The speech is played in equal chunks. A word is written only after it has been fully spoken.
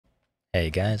Hey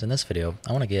guys, in this video,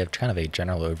 I want to give kind of a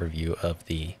general overview of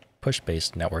the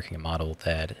push-based networking model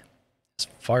that, as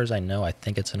far as I know, I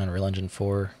think it's in Unreal Engine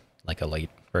 4, like a late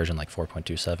version like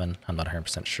 4.27. I'm not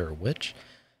 100% sure which,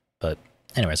 but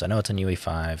anyways, I know it's in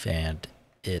UE5 and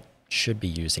it should be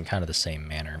used in kind of the same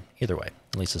manner either way,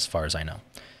 at least as far as I know.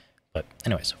 But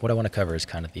anyways, what I want to cover is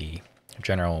kind of the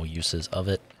general uses of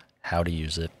it, how to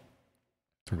use it,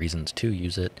 reasons to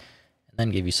use it, and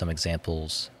then give you some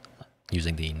examples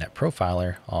using the net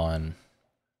profiler on,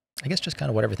 I guess, just kind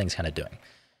of what everything's kind of doing.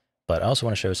 But I also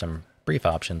want to show some brief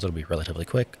options. It'll be relatively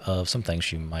quick of some things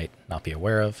you might not be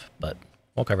aware of, but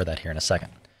we'll cover that here in a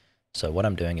second. So what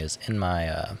I'm doing is in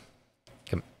my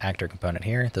actor component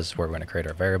here, this is where we're going to create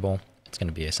our variable. It's going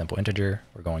to be a simple integer.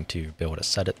 We're going to be able to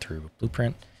set it through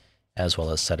Blueprint, as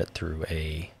well as set it through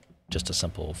just a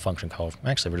simple function call.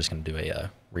 Actually, we're just going to do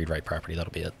a read-write property.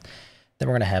 That'll be it. Then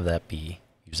we're going to have that be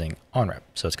using onRep.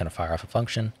 So it's going to fire off a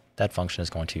function. That function is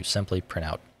going to simply print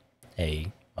out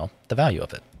the value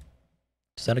of it.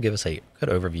 So that'll give us a good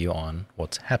overview on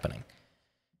what's happening.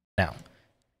 Now,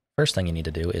 first thing you need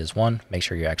to do is make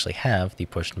sure you actually have the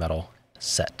push model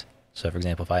set. So for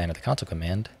example, if I enter the console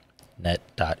command,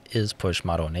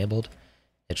 Net.IsPushModelEnabled,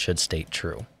 it should state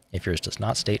true. If yours does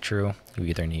not state true, you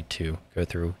either need to go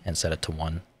through and set it to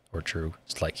 1 or true,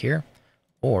 just like here,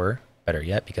 or better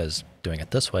yet, because doing it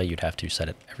this way, you'd have to set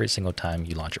it every single time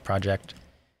you launch a project.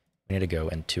 We need to go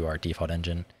into our default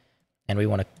engine, and we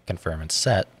want to confirm and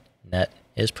set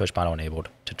Net.IsPushModelEnabled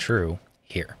to true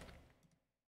here.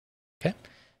 Okay,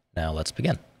 now let's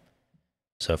begin.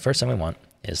 So first thing we want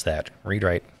is that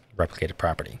read-write replicated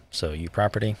property. So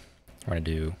uProperty, we're going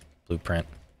to do blueprint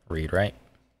read-write.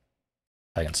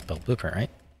 I can spell blueprint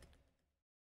right.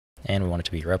 And we want it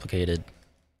to be replicated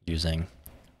using,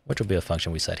 which will be a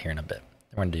function we set here in a bit.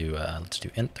 We're going to do, let's do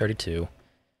int32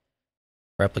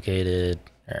 replicated,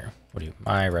 or we'll do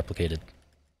my replicated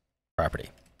property.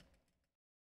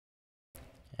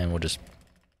 And we'll just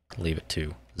leave it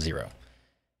to 0.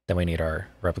 Then we need our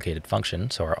replicated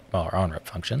function, so our onRep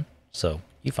function. So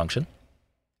ufunction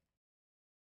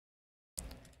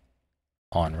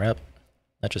onRep,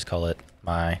 let's just call it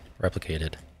my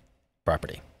replicated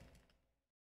property.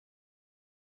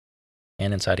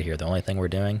 And inside of here, the only thing we're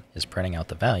doing is printing out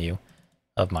the value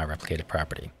of my replicated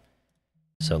property.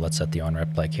 So let's set the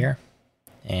onRep like here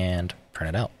and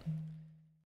print it out.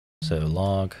 So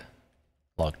log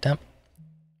temp,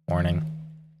 warning,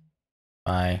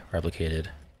 my replicated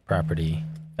property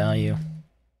value,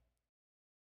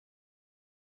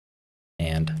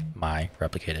 and my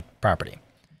replicated property.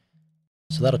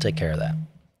 So that'll take care of that.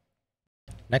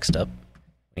 Next up,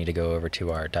 we need to go over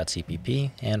to our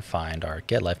 .cpp and find our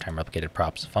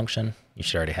getLifetimeReplicatedProps function. You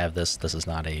should already have this. This is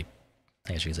not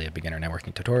I guess you could say a beginner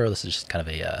networking tutorial. This is just kind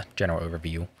of a general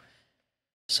overview.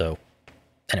 So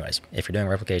anyways, if you're doing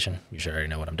replication, you should already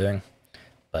know what I'm doing.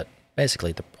 But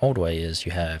basically, the old way is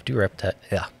you have do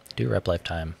rep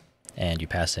lifetime, and you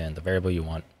pass in the variable you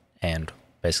want and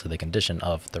basically the condition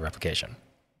of the replication.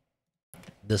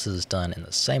 This is done in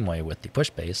the same way with the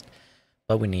push-based,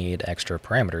 but we need extra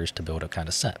parameters to build a kind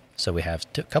of set. So we have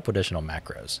a couple additional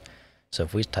macros. So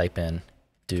if we type in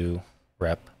do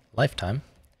rep lifetime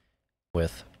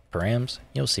with params,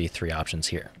 you'll see 3 options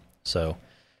here. So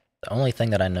the only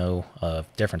thing that I know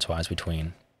of difference-wise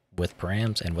between with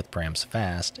params and with params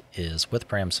fast is with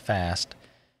params fast,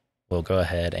 we'll go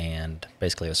ahead and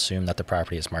basically assume that the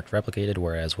property is marked replicated,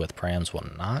 whereas with params will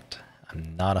not.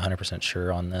 I'm not 100%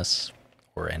 sure on this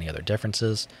or any other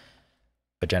differences,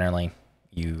 but generally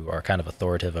you are kind of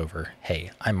authoritative over,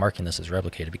 hey, I'm marking this as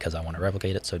replicated because I want to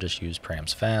replicate it, so just use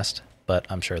params fast, but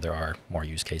I'm sure there are more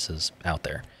use cases out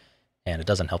there. And it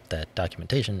doesn't help that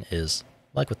documentation is,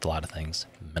 like with a lot of things,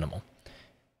 minimal.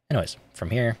 Anyways, from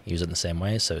here, use it in the same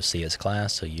way. So C as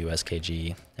class, so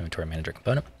USKG inventory manager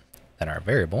component, then our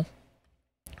variable,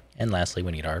 and lastly,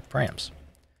 we need our params.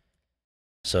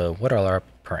 So what are our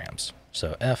params?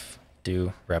 So F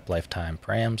do rep lifetime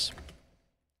params.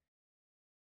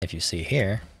 If you see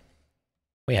here,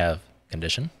 we have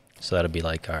condition. So that'll be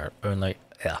like our owner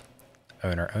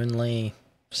only,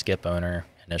 skip owner,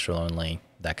 initial only,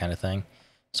 that kind of thing.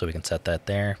 So we can set that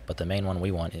there, but the main one we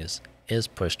want is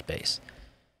pushed base.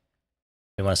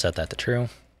 We want to set that to true.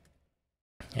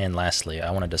 And lastly, I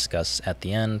want to discuss at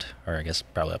the end, or I guess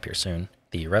probably up here soon,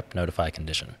 the rep notify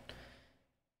condition.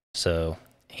 So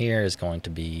here is going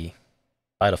to be,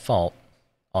 by default,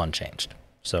 unchanged.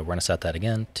 So we're going to set that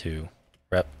again to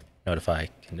rep notify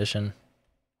condition,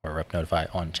 or rep notify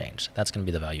unchanged. That's going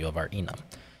to be the value of our enum.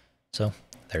 So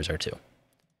there's our 2.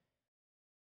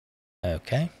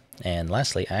 Okay, and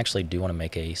lastly, I actually do want to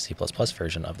make a C++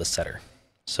 version of the setter.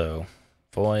 So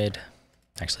void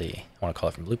Actually, I want to call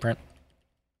it from blueprint.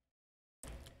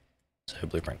 So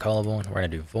blueprint callable, and we're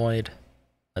going to do void.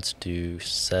 Let's do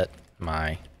set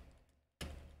my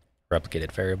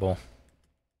replicated variable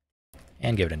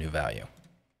and give it a new value.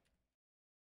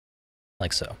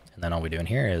 Like so. And then all we do in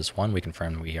here is one, we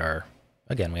confirm we are,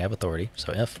 again, we have authority.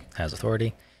 So if has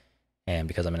authority, and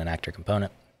because I'm in an actor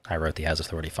component, I wrote the has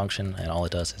authority function, and all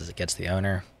it does is it gets the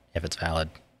owner. If it's valid,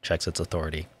 checks its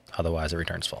authority, otherwise it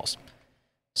returns false.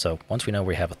 So once we know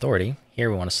we have authority, here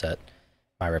we want to set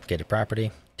my replicated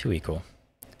property to equal,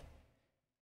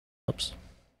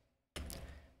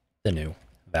 the new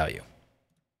value.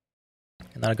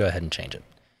 And then I'll go ahead and change it.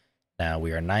 Now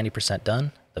we are 90%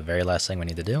 done. The very last thing we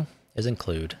need to do is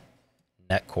include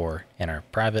net core in our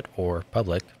private or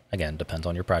public, again, depends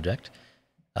on your project,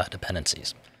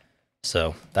 dependencies.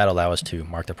 So that'll allow us to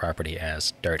mark the property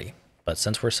as dirty. But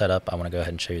since we're set up, I want to go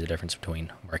ahead and show you the difference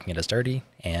between marking it as dirty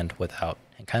and without,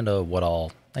 and kind of what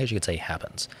all, I guess you could say,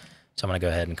 happens. So I'm going to go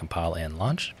ahead and compile and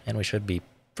launch, and we should be,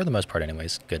 for the most part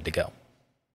anyways, good to go.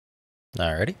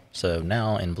 Alrighty, so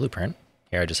now in Blueprint,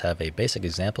 here I just have a basic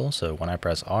example. So when I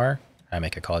press R, I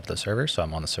make a call to the server, so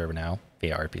I'm on the server now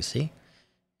via RPC,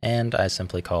 and I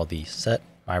simply call the set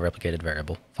my replicated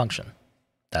variable function.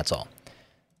 That's all.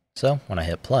 So when I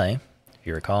hit play, if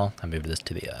you recall, I moved this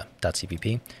to the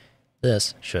 .cpp.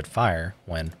 This should fire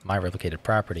when my replicated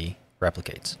property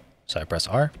replicates. So I press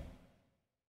R,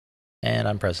 and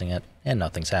I'm pressing it, and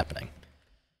nothing's happening.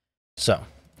 So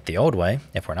the old way,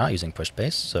 if we're not using push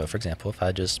base, so for example, if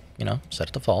I just, set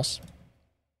it to false,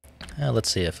 let's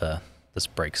see if this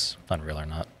breaks Unreal or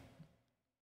not.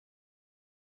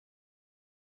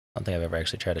 I don't think I've ever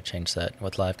actually tried to change that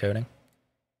with live coding.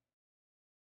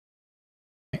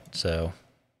 So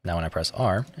now when I press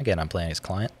R, again, I'm playing as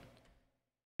client.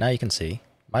 Now you can see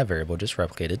my variable just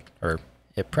replicated, or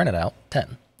it printed out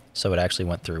 10. So it actually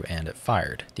went through and it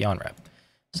fired the onRep.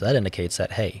 So that indicates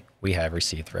that, hey, we have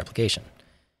received the replication.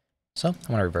 So I'm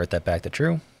going to revert that back to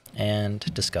true and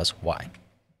discuss why.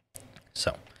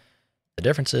 So the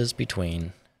differences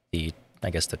between the, I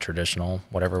guess, the traditional,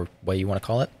 whatever way you want to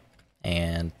call it,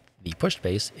 and the push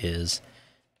base is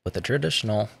with the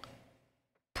traditional,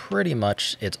 pretty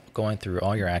much it's going through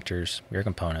all your actors, your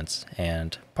components,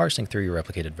 and parsing through your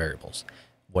replicated variables.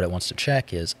 What it wants to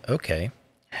check is, okay,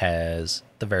 has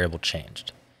the variable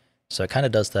changed? So it kind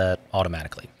of does that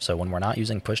automatically. So when we're not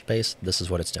using push base, this is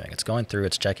what it's doing. It's going through,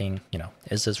 it's checking,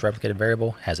 is this replicated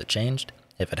variable, has it changed?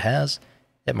 If it has,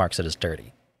 it marks it as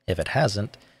dirty. If it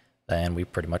hasn't, then we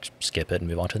pretty much skip it and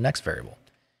move on to the next variable.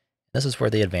 This is where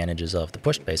the advantages of the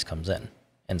push base comes in.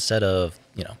 Instead of,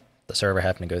 the server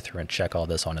having to go through and check all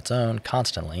this on its own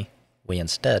constantly, we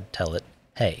instead tell it,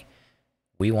 hey,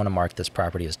 we want to mark this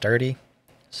property as dirty.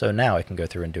 So now it can go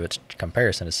through and do its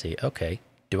comparison to see, okay,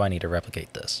 do I need to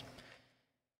replicate this?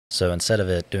 So instead of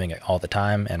it doing it all the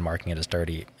time and marking it as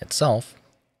dirty itself,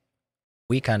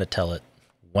 we kind of tell it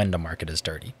when to mark it as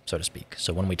dirty, so to speak.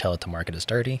 So when we tell it to mark it as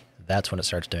dirty, that's when it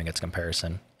starts doing its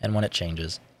comparison. And when it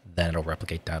changes, then it'll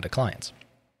replicate down to clients.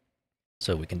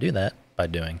 So we can do that by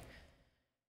doing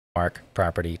mark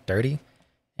property dirty.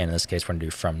 And in this case, we're going to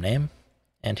do from name.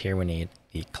 And here we need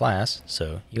the class.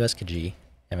 So USKG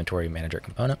inventory manager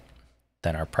component,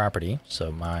 then our property.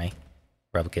 So my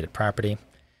replicated property,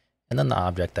 and then the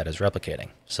object that is replicating.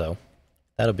 So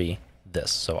that'll be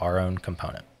this, so our own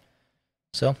component.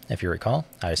 So if you recall,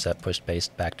 I set push base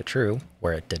back to true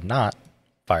where it did not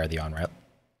fire the onRep.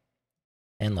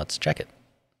 And let's check it.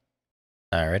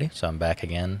 Alrighty, so I'm back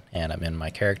again and I'm in my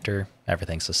character.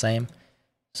 Everything's the same.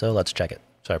 So let's check it.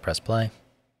 So I press play,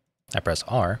 I press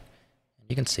R, and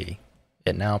you can see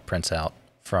it now prints out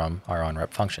from our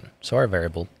onRep function. So our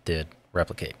variable did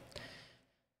replicate.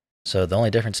 So the only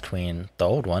difference between the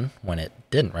old one, when it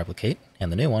didn't replicate,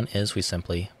 and the new one is we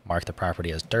simply mark the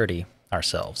property as dirty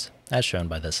ourselves, as shown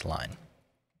by this line.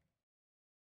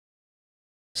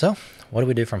 So what do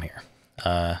we do from here?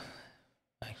 I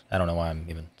don't know why I'm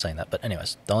even saying that, but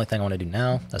anyways, the only thing I want to do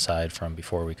now, aside from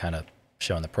before we kind of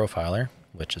show in the profiler,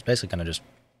 which is basically going to just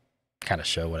kind of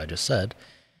show what I just said,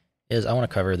 is I want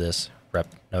to cover this rep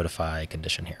notify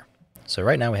condition here. So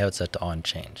right now we have it set to on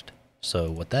changed. So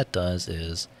what that does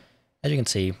is, as you can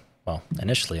see, well,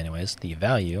 initially anyways, the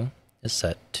value is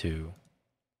set to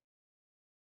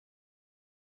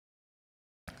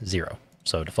 0.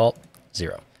 So default,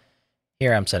 0.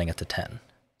 Here I'm setting it to 10.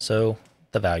 So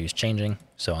the value is changing.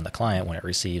 So on the client, when it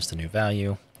receives the new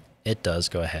value, it does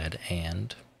go ahead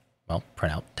and, well,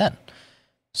 print out 10.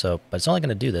 So, but it's only going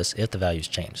to do this if the values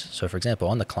change. So for example,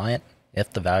 on the client,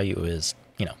 if the value is,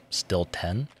 still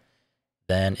 10,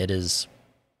 then it is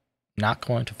not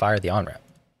going to fire the onRep.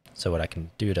 So what I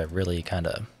can do to really kind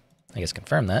of,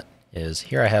 confirm that is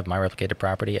here I have my replicated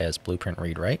property as blueprint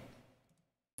read write.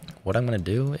 What I'm going to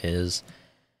do is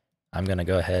I'm going to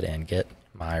go ahead and get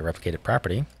my replicated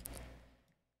property,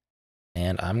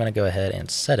 and I'm going to go ahead and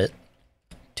set it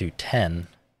to 10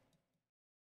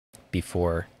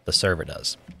 before the server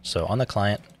does. So on the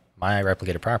client, my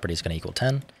replicated property is going to equal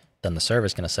 10, then the server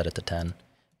is going to set it to 10,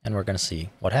 and we're going to see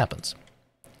what happens.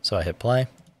 So I hit play,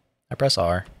 I press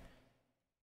R,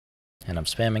 and I'm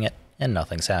spamming it, and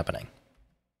nothing's happening.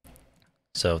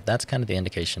 So that's kind of the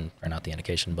indication, or not the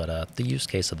indication, but the use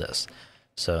case of this.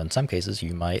 So in some cases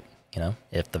you might,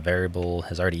 if the variable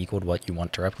has already equaled what you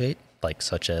want to replicate, like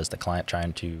such as the client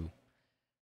trying to,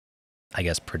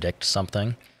 predict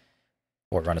something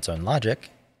or run its own logic,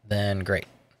 then great.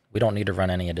 We don't need to run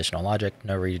any additional logic,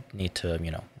 need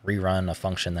to, rerun a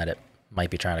function that it might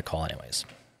be trying to call anyways.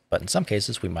 But in some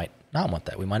cases we might not want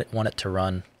that. We might want it to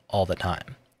run all the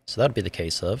time. So that would be the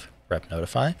case of rep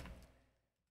notify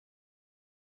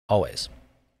always.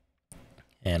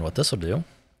 And what this will do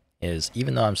is,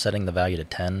 even though I'm setting the value to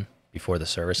 10 before the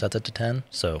server sets it to 10,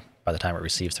 so by the time it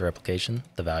receives the replication,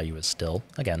 the value is still,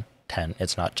 again, 10.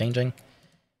 It's not changing.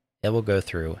 It will go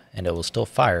through and it will still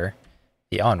fire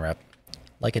the onRep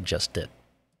like it just did.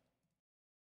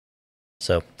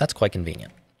 So that's quite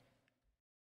convenient.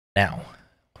 Now,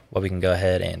 what we can go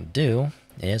ahead and do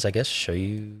is, show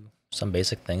you some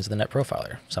basic things of the Net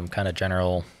Profiler, some kind of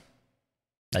general,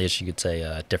 you could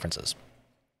say, differences.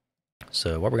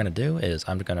 So what we're going to do is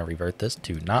I'm going to revert this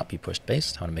to not be pushed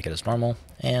based. I want to make it as normal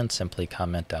and simply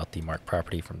comment out the mark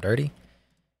property from dirty,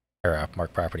 or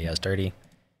mark property as dirty,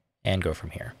 and go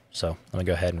from here. So let me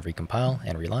go ahead and recompile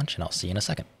and relaunch, and I'll see you in a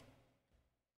second.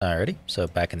 Alrighty, so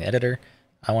back in the editor,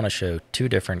 I want to show two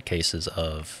different cases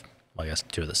of,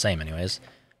 two of the same anyways,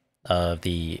 of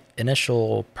the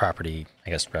initial property,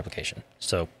 replication.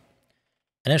 So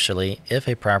initially, if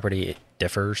a property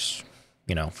differs,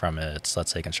 from its,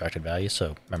 let's say, constructed value,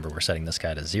 so remember we're setting this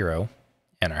guy to 0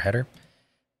 in our header,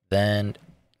 then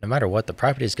no matter what, the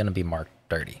property is going to be marked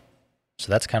dirty. So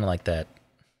that's kind of like that,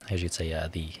 as you'd say,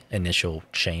 the initial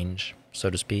change, so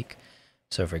to speak.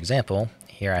 So for example,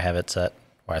 here I have it set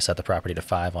where I set the property to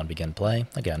 5 on begin play,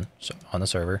 again, so on the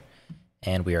server,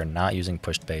 and we are not using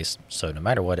pushed base, so no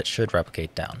matter what, it should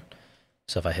replicate down.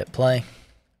 So if I hit play,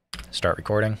 start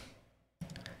recording,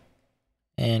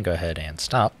 and go ahead and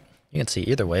stop, you can see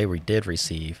either way we did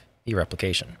receive the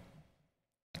replication.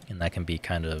 And that can be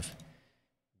kind of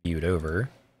viewed over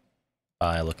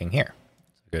by looking here.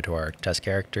 So go to our test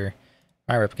character,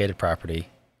 my replicated property,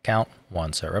 count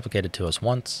 1, so it replicated to us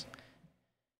once.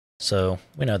 So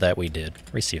we know that we did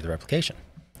receive the replication.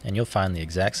 And you'll find the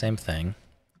exact same thing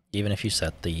even if you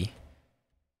set it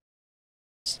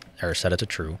to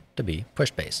true to be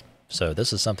push base. So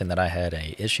this is something that I had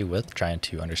an issue with trying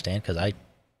to understand, because I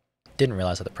didn't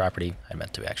realize that the property, I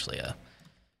meant to actually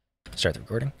start the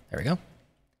recording. There we go.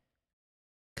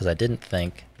 Because I didn't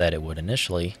think that it would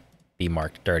initially be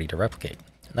marked dirty to replicate.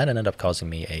 And that ended up causing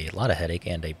me a lot of headache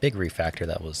and a big refactor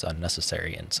that was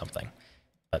unnecessary in something.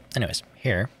 But anyways,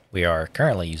 here we are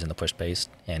currently using the push base,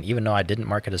 and even though I didn't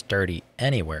mark it as dirty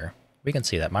anywhere, we can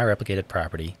see that my replicated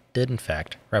property did in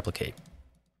fact replicate.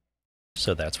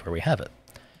 So that's where we have it.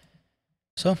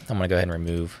 So I'm going to go ahead and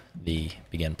remove the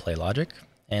begin play logic,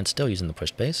 and still using the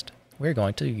push based, we're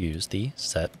going to use the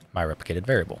set my replicated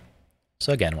variable.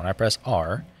 So again, when I press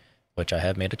R, which I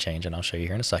have made a change and I'll show you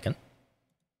here in a second,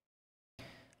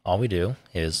 all we do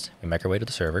is we make our way to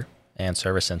the server, and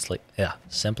server simply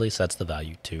sets the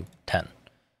value to 10.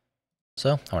 So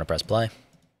I want to press play.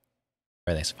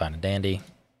 Everything's fine and dandy.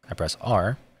 I press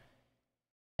R,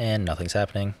 and nothing's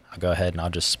happening. I'll go ahead and I'll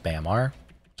just spam R.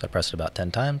 So I pressed it about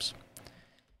 10 times.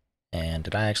 And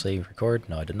did I actually record?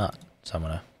 No, I did not. So I'm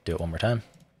going to do it one more time.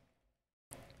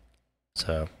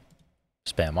 So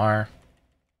spam R,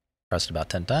 press it about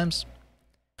 10 times,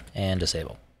 and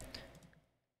disable.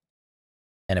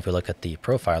 And if we look at the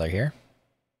profiler here,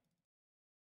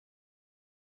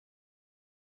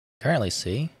 currently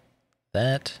see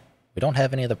that we don't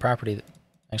have any of the property.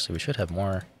 Actually, we should have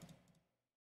more.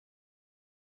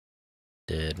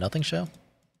 Did nothing show?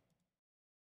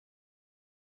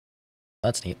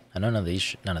 That's neat. I know none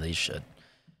of these should.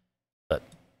 But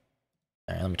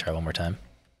all right, let me try one more time.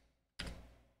 All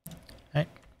right,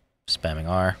 spamming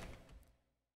R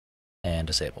and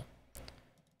disable.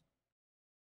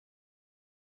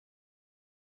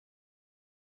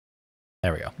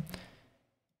 There we go.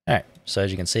 All right, so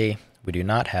as you can see, we do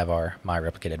not have our my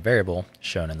replicated variable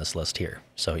shown in this list here.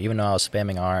 So even though I was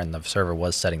spamming R and the server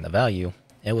was setting the value,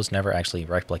 it was never actually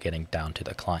replicating down to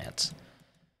the clients.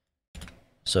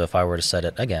 So if I were to set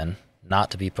it again,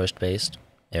 not to be pushed based,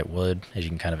 it would, as you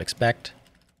can kind of expect,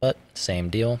 but same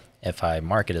deal. If I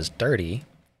mark it as dirty,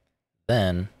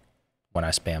 then when I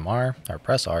spam R or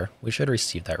press R, we should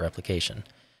receive that replication.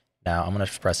 Now I'm going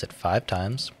to press it 5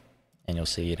 times, and you'll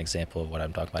see an example of what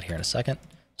I'm talking about here in a second.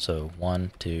 So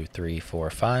 1, 2, 3, 4,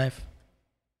 5,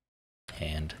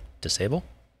 and disable.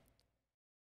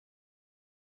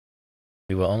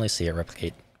 We will only see it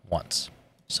replicate once.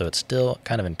 So it still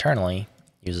kind of internally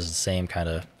uses the same kind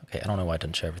of, okay, I don't know why it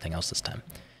didn't show everything else this time.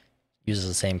 Uses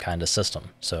the same kind of system.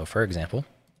 So for example,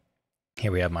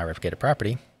 here we have my replicated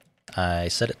property. I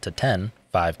set it to 10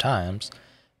 5 times,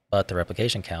 but the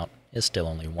replication count is still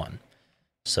only 1.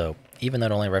 So even though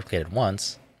it only replicated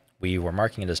once, we were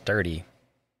marking it as dirty,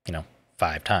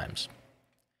 5 times.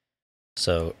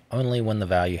 So only when the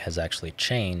value has actually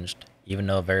changed, even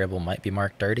though a variable might be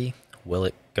marked dirty, will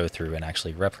it go through and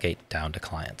actually replicate down to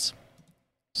clients.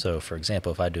 So for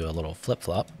example, if I do a little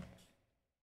flip-flop,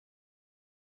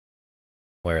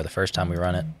 where the first time we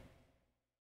run it,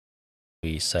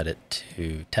 we set it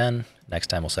to 10, next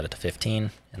time we'll set it to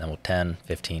 15, and then we'll 10,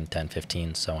 15, 10,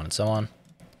 15, so on and so on.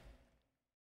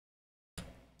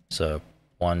 So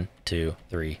 1, 2,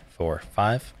 3, 4,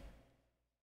 5.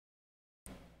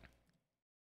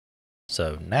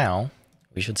 So now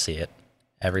we should see it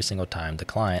every single time the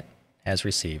client has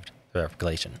received the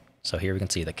replication. So here we can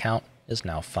see the count is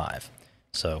now 5.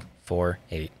 So 4,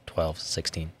 8, 12,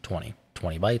 16, 20.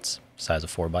 20 bytes, size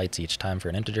of 4 bytes each time for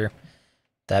an integer.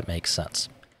 That makes sense.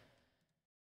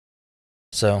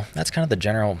 So that's kind of the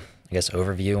general,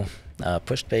 overview.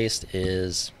 Push-based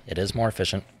is more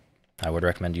efficient. I would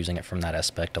recommend using it from that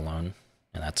aspect alone,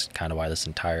 and that's kind of why this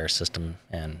entire system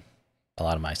and a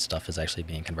lot of my stuff is actually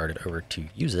being converted over to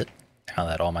use it, now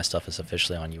that all my stuff is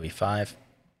officially on UE5.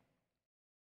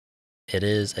 It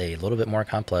is a little bit more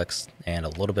complex and a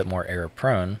little bit more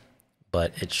error-prone,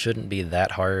 but it shouldn't be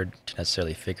that hard to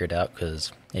necessarily figure it out,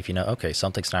 because if you know, okay,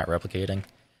 something's not replicating,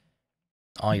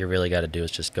 all you really got to do is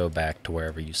just go back to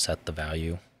wherever you set the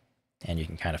value, and you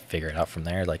can kind of figure it out from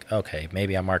there. Like, okay,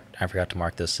 maybe I forgot to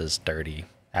mark this as dirty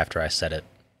after I set it,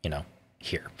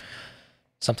 here.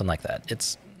 Something like that.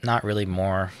 It's not really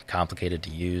more complicated to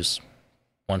use.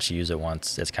 Once you use it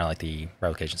once, it's kind of like the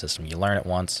replication system. You learn it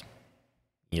once,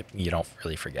 you don't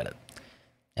really forget it.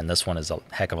 And this one is a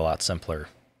heck of a lot simpler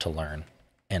to learn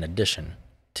in addition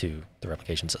to the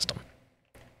replication system.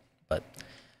 But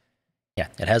yeah,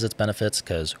 it has its benefits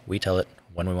because we tell it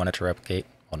when we want it to replicate.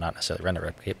 Well, not necessarily render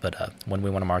replicate, but when we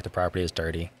want to mark the property as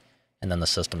dirty, and then the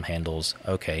system handles,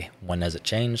 okay, when has it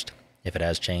changed? If it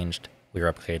has changed, we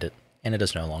replicate it, and it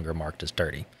is no longer marked as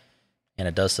dirty. And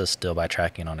it does this still by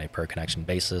tracking on a per connection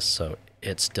basis, so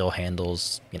it still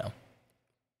handles,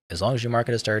 as long as you mark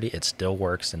it as dirty, it still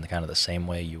works in the kind of the same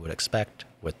way you would expect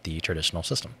with the traditional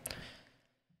system.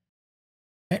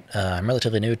 Right, I'm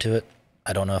relatively new to it.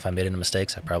 I don't know if I made any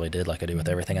mistakes. I probably did, like I do with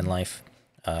everything in life.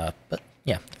 But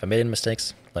yeah, if I made any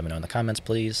mistakes, let me know in the comments,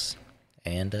 please.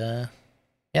 And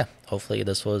yeah, hopefully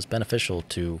this was beneficial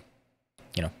to,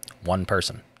 one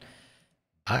person.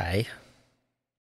 Bye.